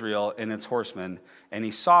of Israel and its horsemen. And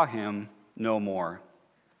he saw him no more.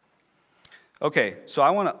 Okay, so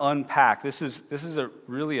I want to unpack. This is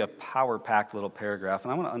really a power-packed little paragraph,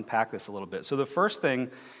 and I want to unpack this a little bit. So the first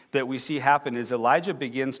thing that we see happen is Elijah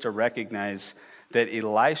begins to recognize that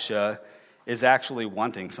Elisha is actually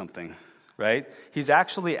wanting something, right? He's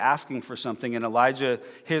actually asking for something, and Elijah,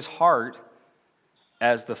 his heart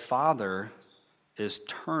as the father is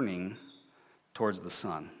turning towards the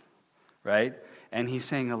son, right? And he's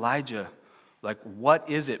saying, Elijah, like,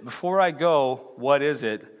 what is it? Before I go, what is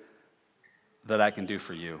it that I can do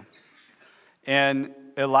for you? And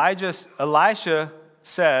Elisha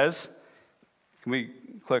says, can we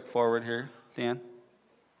click forward here, Dan?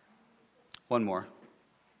 One more.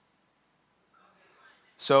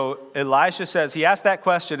 So Elisha says, he asked that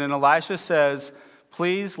question, and Elisha says,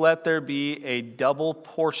 please let there be a double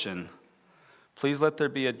portion. Please let there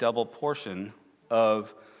be a double portion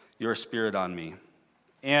of your spirit on me.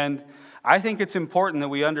 And I think it's important that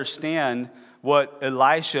we understand what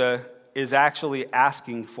Elisha is actually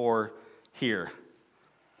asking for here.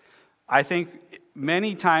 I think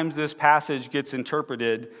many times this passage gets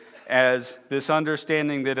interpreted as this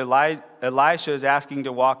understanding that Elisha is asking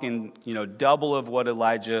to walk in, double of what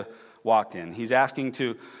Elijah walked in. He's asking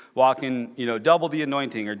to walk in, double the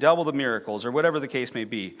anointing or double the miracles or whatever the case may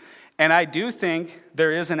be. And I do think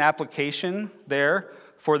there is an application there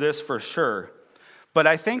for this for sure. But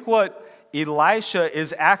I think what Elisha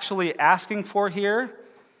is actually asking for here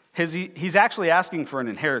is he's actually asking for an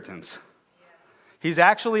inheritance. He's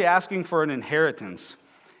actually asking for an inheritance.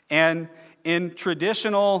 And in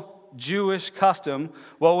traditional Jewish custom,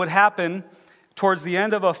 what would happen towards the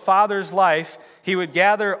end of a father's life, he would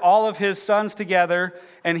gather all of his sons together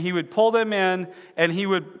and he would pull them in and he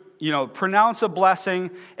would, pronounce a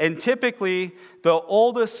blessing. And typically, the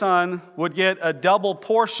oldest son would get a double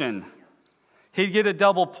portion. He'd get a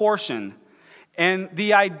double portion. And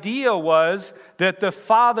the idea was that the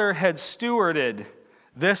father had stewarded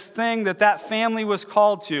this thing that family was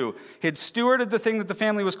called to. He'd stewarded the thing that the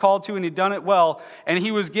family was called to, and he'd done it well. And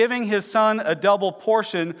he was giving his son a double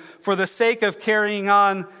portion for the sake of carrying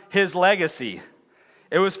on his legacy.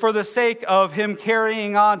 It was for the sake of him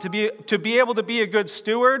carrying on to be able to be a good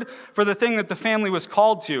steward for the thing that the family was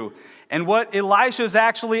called to. And what Elisha is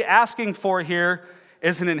actually asking for here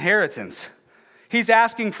is an inheritance. He's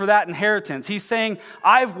asking for that inheritance. He's saying,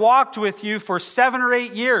 I've walked with you for 7 or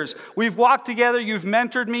 8 years. We've walked together. You've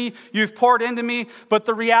mentored me. You've poured into me. But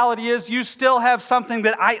the reality is you still have something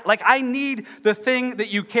that I need the thing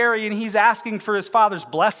that you carry. And he's asking for his Father's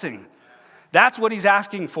blessing. That's what he's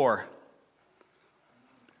asking for.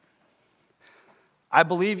 I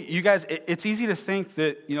believe, you guys, it's easy to think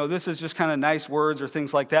that, this is just kind of nice words or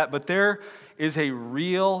things like that. But there is a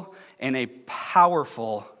real and a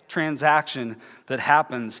powerful transaction that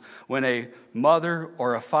happens when a mother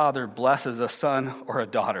or a father blesses a son or a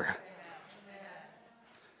daughter.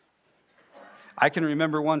 I can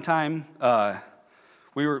remember one time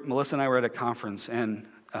Melissa and I were at a conference, and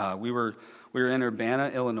we were in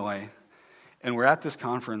Urbana, Illinois, and we're at this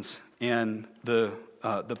conference, and the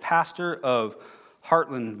pastor of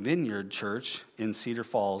Heartland Vineyard Church in Cedar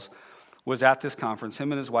Falls was at this conference.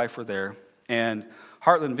 Him and his wife were there, and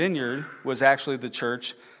Heartland Vineyard was actually the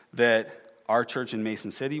church that our church in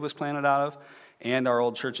Mason City was planted out of, and our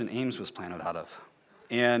old church in Ames was planted out of.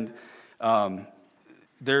 And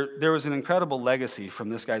there was an incredible legacy from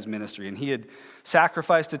this guy's ministry, and he had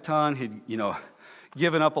sacrificed a ton. He'd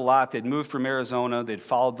given up a lot. They'd moved from Arizona. They'd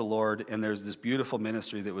followed the Lord, and there's this beautiful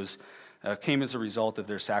ministry that came as a result of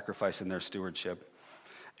their sacrifice and their stewardship.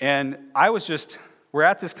 And we're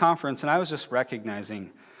at this conference, and I was just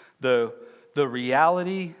recognizing the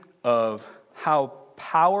reality of how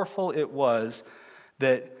powerful it was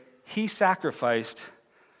that he sacrificed,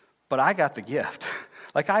 but I got the gift.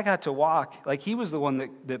 I got to walk. He was the one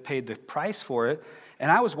that paid the price for it, and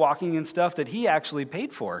I was walking in stuff that he actually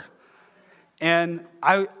paid for. And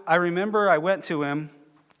I remember I went to him,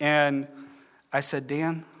 and I said,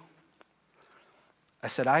 Dan,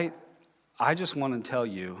 I just want to tell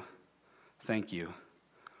you thank you.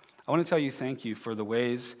 I want to tell you thank you for the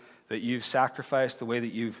ways that you've sacrificed, the way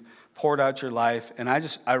that you've poured out your life. And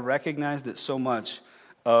I recognize that so much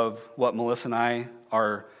of what Melissa and I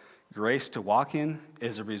are graced to walk in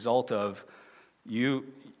is a result of you,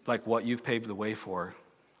 what you've paved the way for.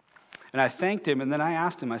 And I thanked him, and then I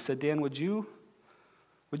asked him, I said, Dan, would you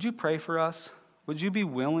pray for us? Would you be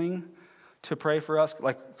willing to pray for us?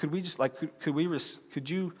 Could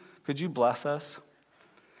you bless us?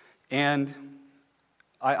 And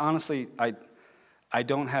I honestly, I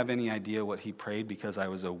don't have any idea what he prayed because I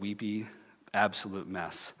was a weepy, absolute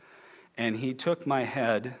mess. And he took my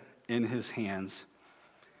head in his hands.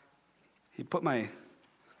 He put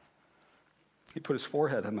his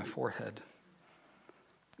forehead on my forehead.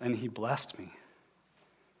 And he blessed me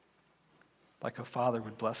like a father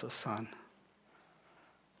would bless a son.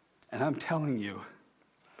 And I'm telling you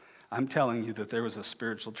that there was a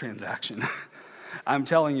spiritual transaction. I'm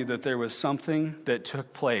telling you that there was something that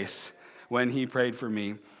took place when he prayed for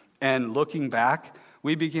me. And looking back,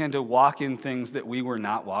 we began to walk in things that we were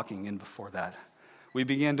not walking in before that. We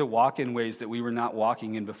began to walk in ways that we were not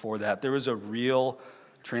walking in before that. There was a real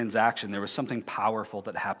transaction. There was something powerful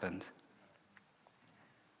that happened.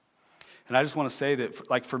 And I just want to say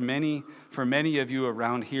that for many of you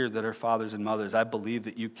around here that are fathers and mothers, I believe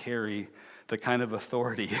that you carry the kind of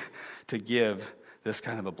authority to give this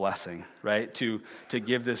kind of a blessing, right? To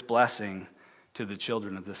give this blessing to the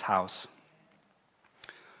children of this house.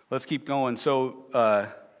 Let's keep going. So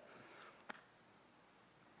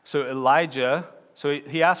Elijah,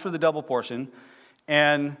 he asked for the double portion,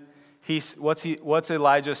 and what's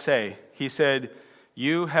Elijah say? He said,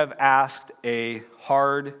 "You have asked a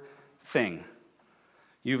hard thing.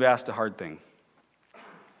 You've asked a hard thing."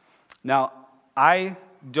 Now, I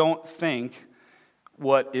don't think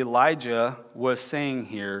what Elijah was saying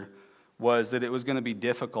here was that it was going to be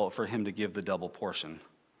difficult for him to give the double portion.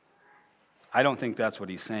 I don't think that's what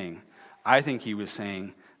he's saying. I think he was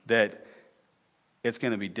saying that it's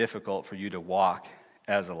going to be difficult for you to walk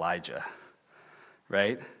as Elijah,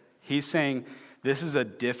 right? He's saying this is a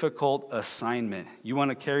difficult assignment. You want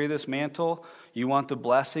to carry this mantle? You want the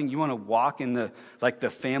blessing? You want to walk in the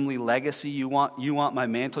family legacy? You want my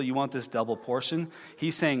mantle? You want this double portion?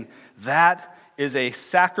 He's saying that is a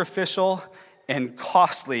sacrificial and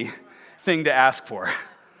costly thing to ask for.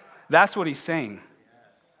 That's what he's saying,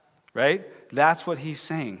 right? That's what he's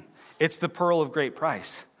saying. It's the pearl of great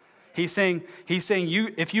price. He's saying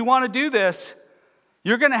if you want to do this,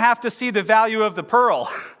 you're going to have to see the value of the pearl.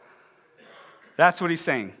 That's what he's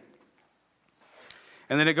saying.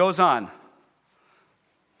 And then it goes on.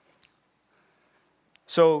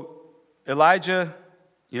 So Elijah,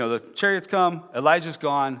 the chariots come, Elijah's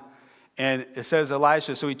gone, and it says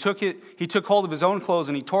Elisha, so he took hold of his own clothes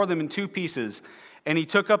and he tore them in two pieces, and he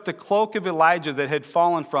took up the cloak of Elijah that had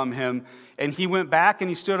fallen from him, and he went back and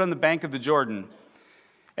he stood on the bank of the Jordan.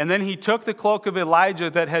 And then he took the cloak of Elijah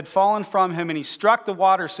that had fallen from him, and he struck the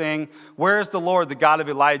water, saying, "Where is the Lord, the God of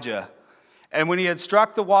Elijah?" And when he had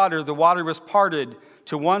struck the water was parted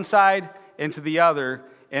to one side and to the other,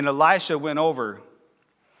 and Elisha went over.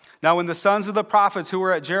 Now when the sons of the prophets who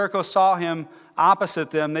were at Jericho saw him opposite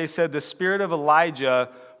them, they said, "The spirit of Elijah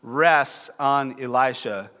rests on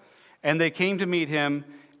Elisha." And they came to meet him,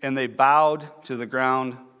 and they bowed to the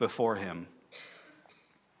ground before him.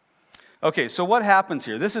 Okay, so what happens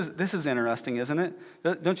here? This is interesting, isn't it?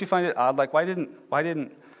 Don't you find it odd? Like, why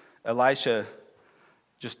didn't Elisha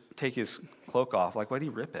just take his cloak off? Like, why did he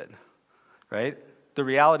rip it? Right? The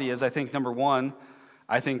reality is, I think, number one,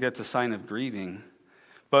 I think that's a sign of grieving.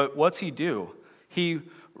 But what's he do? He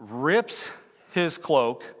rips his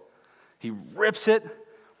cloak, he rips it,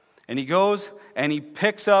 and he goes and he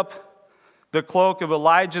picks up the cloak of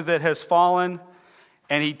Elijah that has fallen,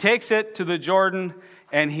 and he takes it to the Jordan,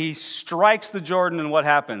 and he strikes the Jordan, and what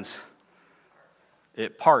happens?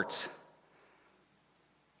 It parts.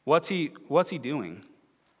 What's he doing?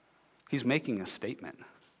 He's making a statement.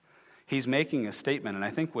 He's making a statement, and I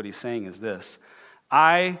think what he's saying is this: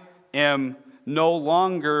 I am no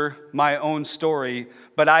longer my own story,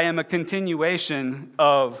 but I am a continuation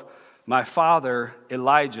of my father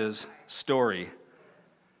Elijah's story.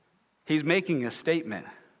 He's making a statement,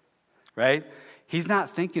 right? He's not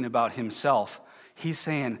thinking about himself. He's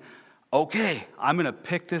saying, okay, I'm going to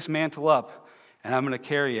pick this mantle up and I'm going to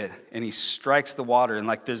carry it. And he strikes the water, and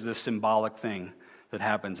like there's this symbolic thing that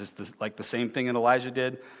happens. It's like the same thing that Elijah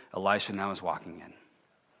did. Elisha now is walking in.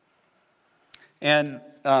 And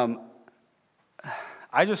I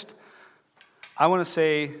want to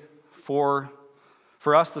say for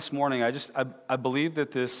us this morning, I believe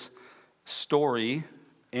that this story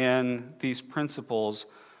and these principles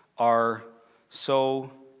are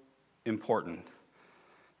so important.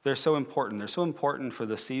 They're so important. They're so important for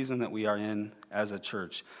the season that we are in as a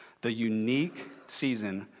church, the unique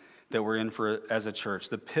season that we're in as a church,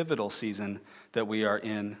 the pivotal season that we are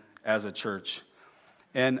in as a church.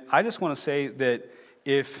 And I just want to say that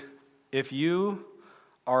if you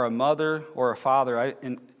are a mother or a father,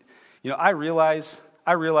 I realize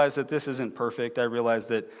that this isn't perfect. I realize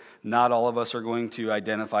that not all of us are going to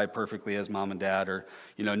identify perfectly as mom and dad, or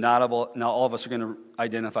not all of us are going to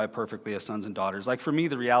identify perfectly as sons and daughters. Like for me,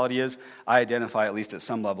 the reality is I identify at least at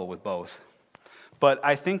some level with both. But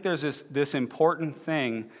I think there's this important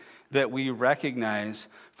thing that we recognize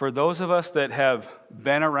for those of us that have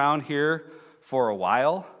been around here for a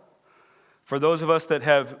while, for those of us that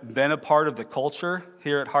have been a part of the culture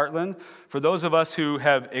here at Heartland, for those of us who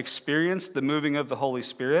have experienced the moving of the Holy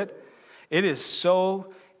Spirit, it is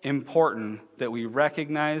so important that we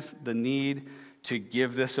recognize the need to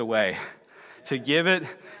give this away, to give it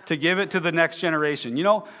to the next generation.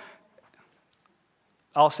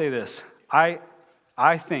 I'll say this. I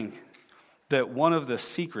think that one of the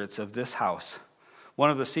secrets of this house, one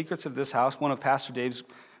of Pastor Dave's,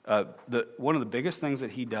 one of the biggest things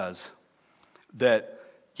that he does that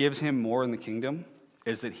gives him more in the kingdom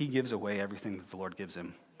is that he gives away everything that the Lord gives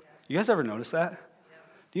him. You guys ever notice that?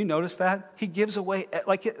 Do you notice that? He gives away,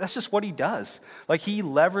 that's just what he does. Like he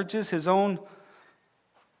leverages his own,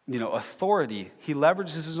 authority. He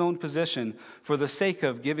leverages his own position for the sake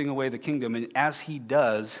of giving away the kingdom. And as he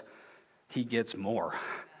does, he gets more.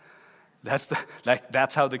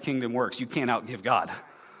 That's how the kingdom works. You can't outgive God.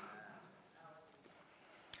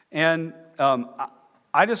 And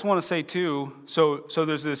I just want to say too, so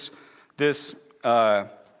there's this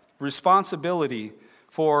responsibility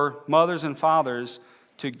for mothers and fathers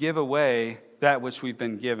to give away that which we've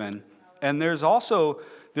been given. And there's also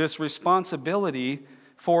this responsibility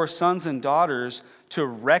for sons and daughters to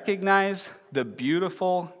recognize the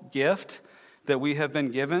beautiful gift that we have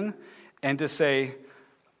been given and to say,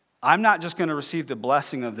 I'm not just going to receive the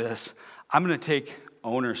blessing of this, I'm going to take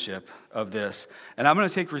ownership of this, and I'm going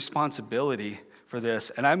to take responsibility for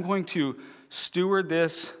this, and I'm going to steward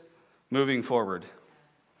this moving forward.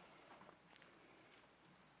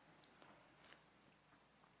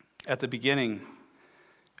 At the beginning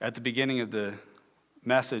of the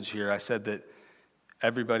message here, I said that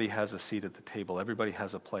everybody has a seat at the table. Everybody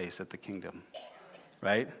has a place at the kingdom,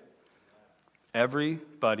 right?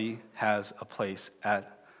 Everybody has a place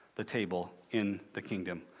at the table in the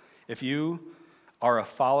kingdom. If you are a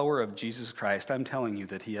follower of Jesus Christ, I'm telling you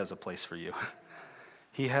that he has a place for you.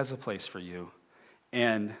 He has a place for you.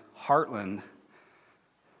 And Heartland,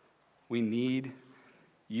 we need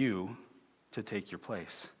you to take your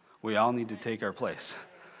place. We all need to take our place.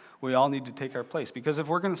 We all need to take our place. Because if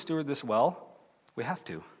we're going to steward this well, we have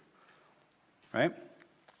to. Right?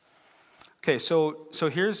 Okay, so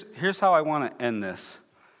here's how I want to end this.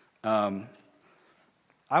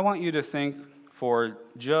 I want you to think for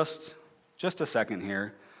just a second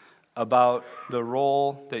here about the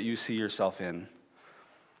role that you see yourself in.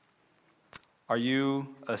 Are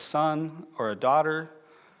you a son or a daughter?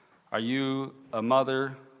 Are you a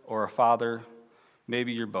mother or a father?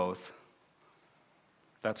 Maybe you're both.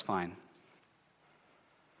 That's fine.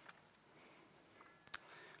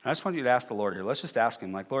 And I just want you to ask the Lord here. Let's just ask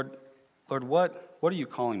him, like, Lord, what are you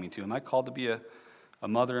calling me to? Am I called to be a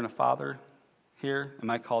mother and a father here? Am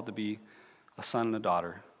I called to be a son and a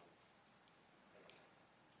daughter?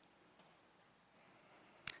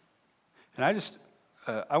 And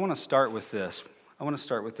I want to start with this.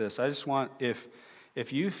 I just want,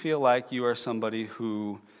 if you feel like you are somebody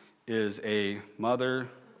who is a mother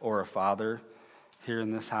or a father here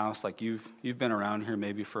in this house, like you've been around here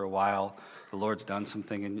maybe for a while, the Lord's done some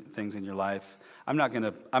things in your life. I'm not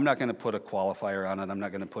gonna put a qualifier on it. I'm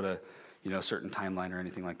not gonna put a certain timeline or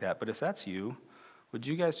anything like that. But if that's you, would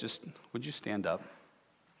you stand up?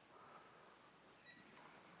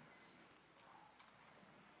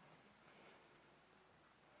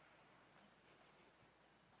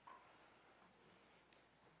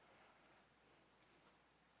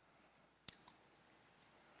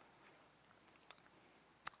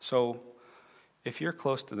 So, if you're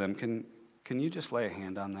close to them, can you just lay a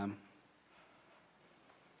hand on them?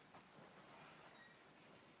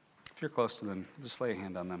 If you're close to them, just lay a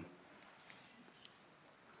hand on them.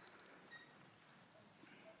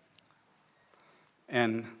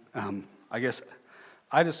 And I guess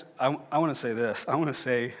I want to say this. I want to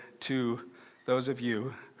say to those of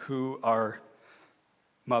you who are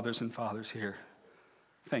mothers and fathers here,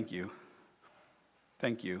 thank you.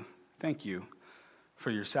 Thank you. Thank you for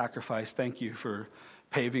your sacrifice. Thank you for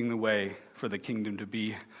paving the way for the kingdom to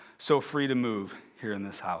be so free to move here in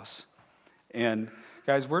this house. And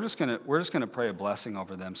guys, we're just gonna pray a blessing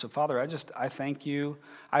over them. So Father, I thank you.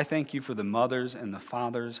 I thank you for the mothers and the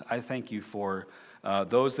fathers. I thank you for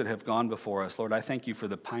those that have gone before us. Lord, I thank you for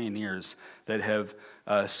the pioneers that have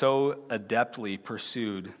so adeptly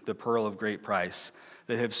pursued the pearl of great price,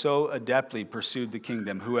 that have so adeptly pursued the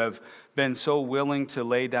kingdom, who have been so willing to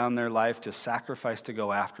lay down their life, to sacrifice, to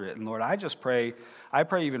go after it. And Lord, I pray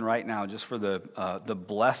even right now just for the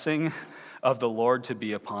blessing of the Lord to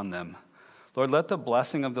be upon them. Lord, let the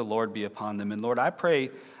blessing of the Lord be upon them. And Lord, I pray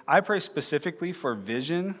specifically for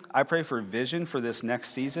vision. I pray for vision for this next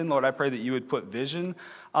season. Lord, I pray that you would put vision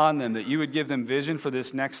on them, that you would give them vision for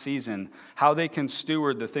this next season, how they can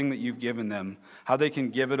steward the thing that you've given them, how they can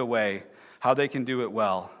give it away, how they can do it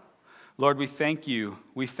well. Lord, we thank you.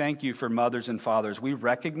 We thank you for mothers and fathers. We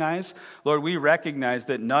recognize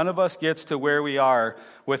that none of us gets to where we are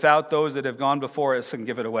without those that have gone before us and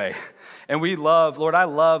give it away. And Lord, I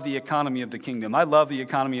love the economy of the kingdom. I love the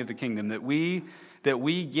economy of the kingdom, that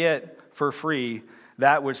we get for free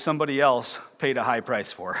that which somebody else paid a high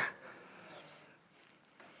price for.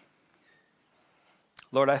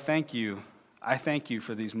 Lord, I thank you. I thank you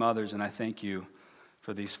for these mothers, and I thank you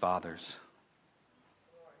for these fathers.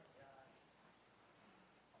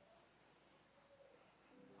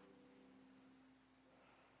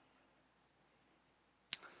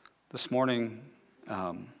 This morning,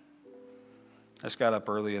 I just got up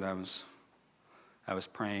early and I was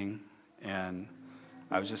praying, and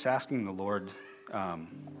I was just asking the Lord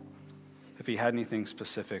if he had anything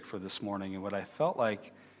specific for this morning. And what I felt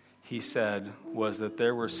like he said was that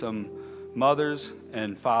there were some mothers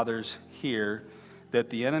and fathers here that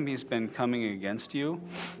the enemy's been coming against you.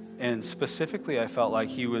 And specifically, I felt like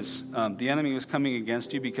the enemy was coming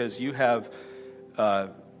against you because you have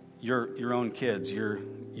your own kids,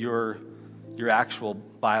 your actual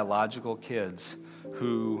biological kids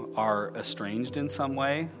who are estranged in some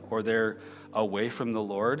way, or they're away from the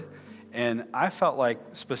Lord. And I felt like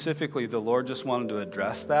specifically the Lord just wanted to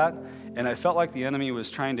address that. And I felt like the enemy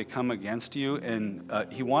was trying to come against you, and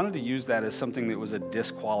he wanted to use that as something that was a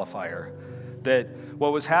disqualifier. That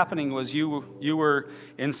what was happening was you were,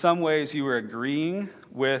 in some ways, you were agreeing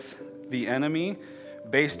with the enemy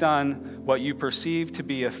based on what you perceived to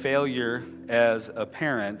be a failure as a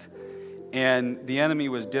parent, and the enemy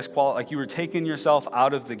was like you were taking yourself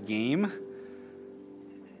out of the game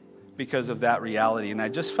because of that reality. And I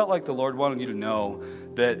just felt like the Lord wanted you to know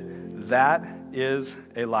that is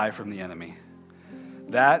a lie from the enemy.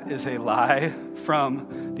 That is a lie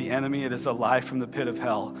from the enemy. It is a lie from the pit of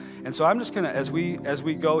hell. And so I'm just going to, as we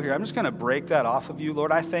go here, I'm just going to break that off of you.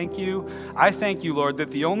 Lord, I thank you. I thank you, Lord,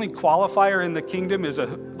 that the only qualifier in the kingdom is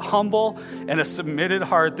a humble and a submitted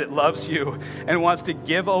heart that loves you and wants to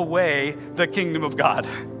give away the kingdom of God.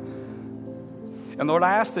 And Lord,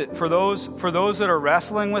 I ask that for those that are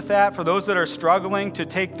wrestling with that, for those that are struggling to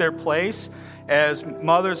take their place as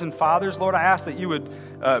mothers and fathers, Lord, I ask that you would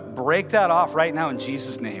break that off right now in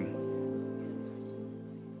Jesus' name.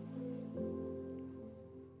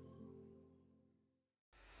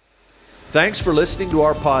 Thanks for listening to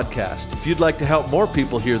our podcast. If you'd like to help more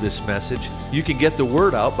people hear this message, you can get the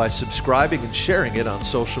word out by subscribing and sharing it on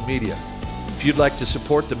social media. If you'd like to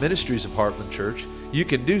support the ministries of Heartland Church, you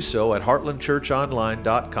can do so at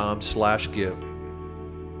heartlandchurchonline.com/give.